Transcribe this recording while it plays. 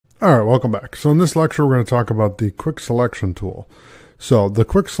All right, welcome back. So in this lecture, we're going to talk about the quick selection tool. So the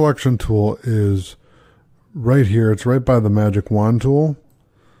quick selection tool is right here. It's right by the magic wand tool.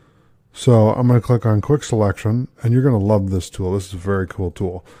 So I'm going to click on quick selection, and you're going to love this tool. This is a very cool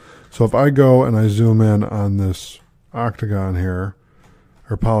tool. So if I go and I zoom in on this octagon here,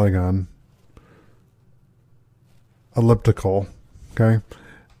 or polygon, elliptical, okay,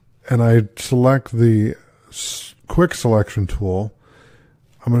 and I select the quick selection tool,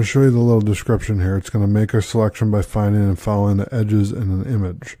 I'm going to show you the little description here. It's going to make a selection by finding and following the edges in an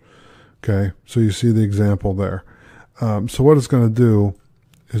image. Okay, so you see the example there. So what it's going to do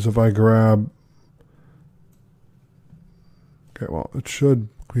is if I grab, okay, well, it should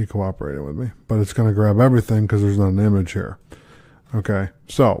be cooperating with me, but it's going to grab everything because there's not an image here. Okay,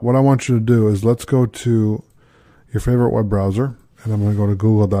 so what I want you to do is let's go to your favorite web browser, and I'm going to go to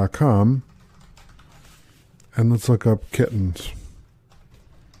google.com, and let's look up kittens.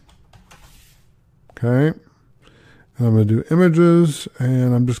 Okay, and I'm going to do images,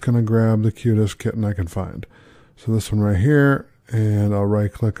 and I'm just going to grab the cutest kitten I can find. So this one right here, and I'll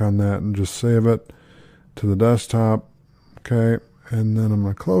right click on that and just save it to the desktop. Okay, and then I'm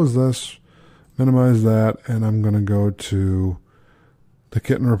going to close this, minimize that, and I'm going to go to the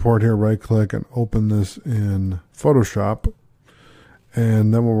kitten report here, right click and open this in Photoshop.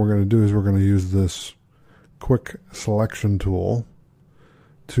 And then what we're going to do is we're going to use this quick selection tool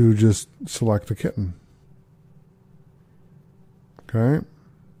to just select a kitten. Okay.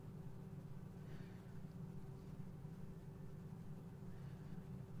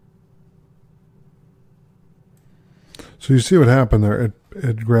 So you see what happened there.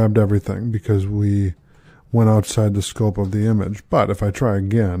 It grabbed everything because we went outside the scope of the image. But if I try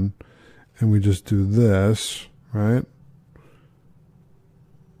again and we just do this, right?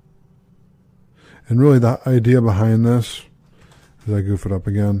 And really the idea behind this, as I goof it up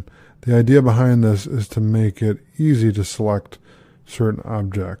again, the idea behind this is to make it easy to select certain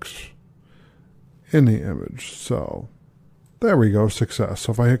objects in the image. So there we go, success.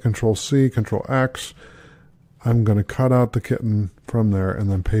 So if I hit Control C, Control X, I'm going to cut out the kitten from there and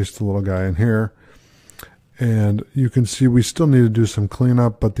then paste the little guy in here. And you can see we still need to do some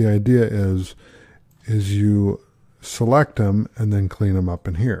cleanup, but the idea is you select them and then clean them up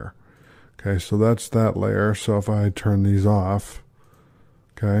in here. Okay, so that's that layer. So if I turn these off,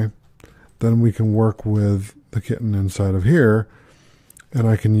 okay, then we can work with the kitten inside of here, and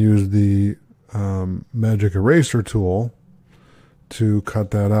I can use the magic eraser tool to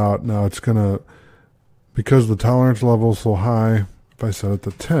cut that out. Now it's going to, because the tolerance level is so high, if I set it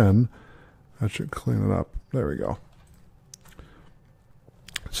to 10, that should clean it up. There we go.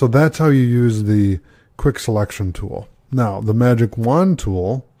 So that's how you use the quick selection tool. Now, the magic wand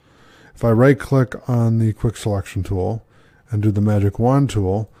tool, if I right click on the quick selection tool and do the magic wand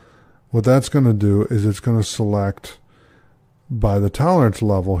tool, what that's going to do is it's going to select by the tolerance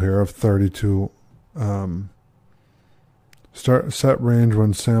level here of 32, set range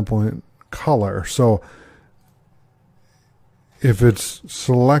when sampling color. So if it's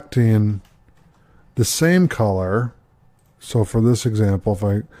selecting the same color, so for this example, if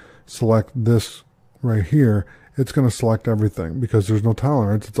I select this right here, it's going to select everything because there's no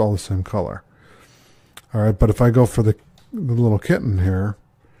tolerance. It's all the same color. All right, but if I go for the little kitten here,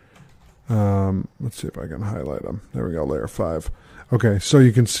 let's see if I can highlight them. There we go, layer 5. Okay, so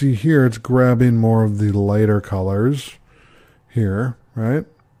you can see here it's grabbing more of the lighter colors here, right?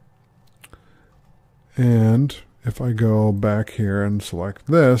 And if I go back here and select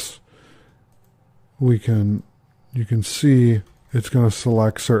this, you can see it's going to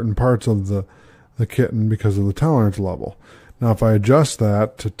select certain parts of the kitten because of the tolerance level. Now if I adjust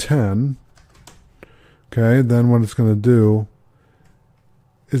that to 10, okay, then what it's going to do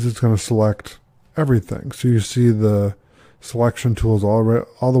is it's going to select everything. So you see the selection tools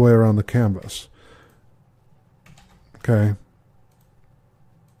all the way around the canvas. Okay.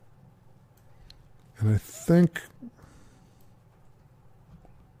 And I think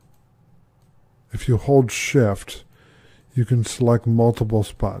if you hold shift, you can select multiple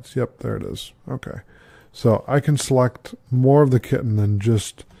spots. Yep, there it is. Okay. So I can select more of the kitten than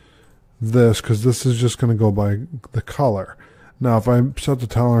just this because this is just going to go by the color. Now, if I set the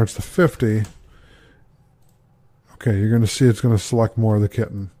tolerance to 50, okay, you're going to see it's going to select more of the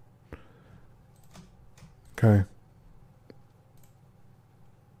kitten. Okay.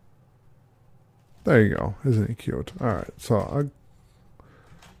 There you go. Isn't he cute? All right. So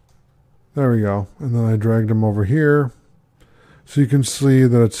there we go. And then I dragged him over here. So you can see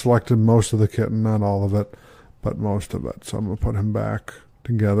that it selected most of the kitten, not all of it, but most of it. So I'm going to put him back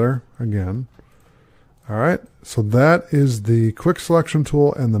together again. All right, so that is the quick selection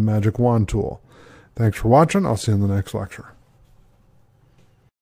tool and the magic wand tool. Thanks for watching. I'll see you in the next lecture.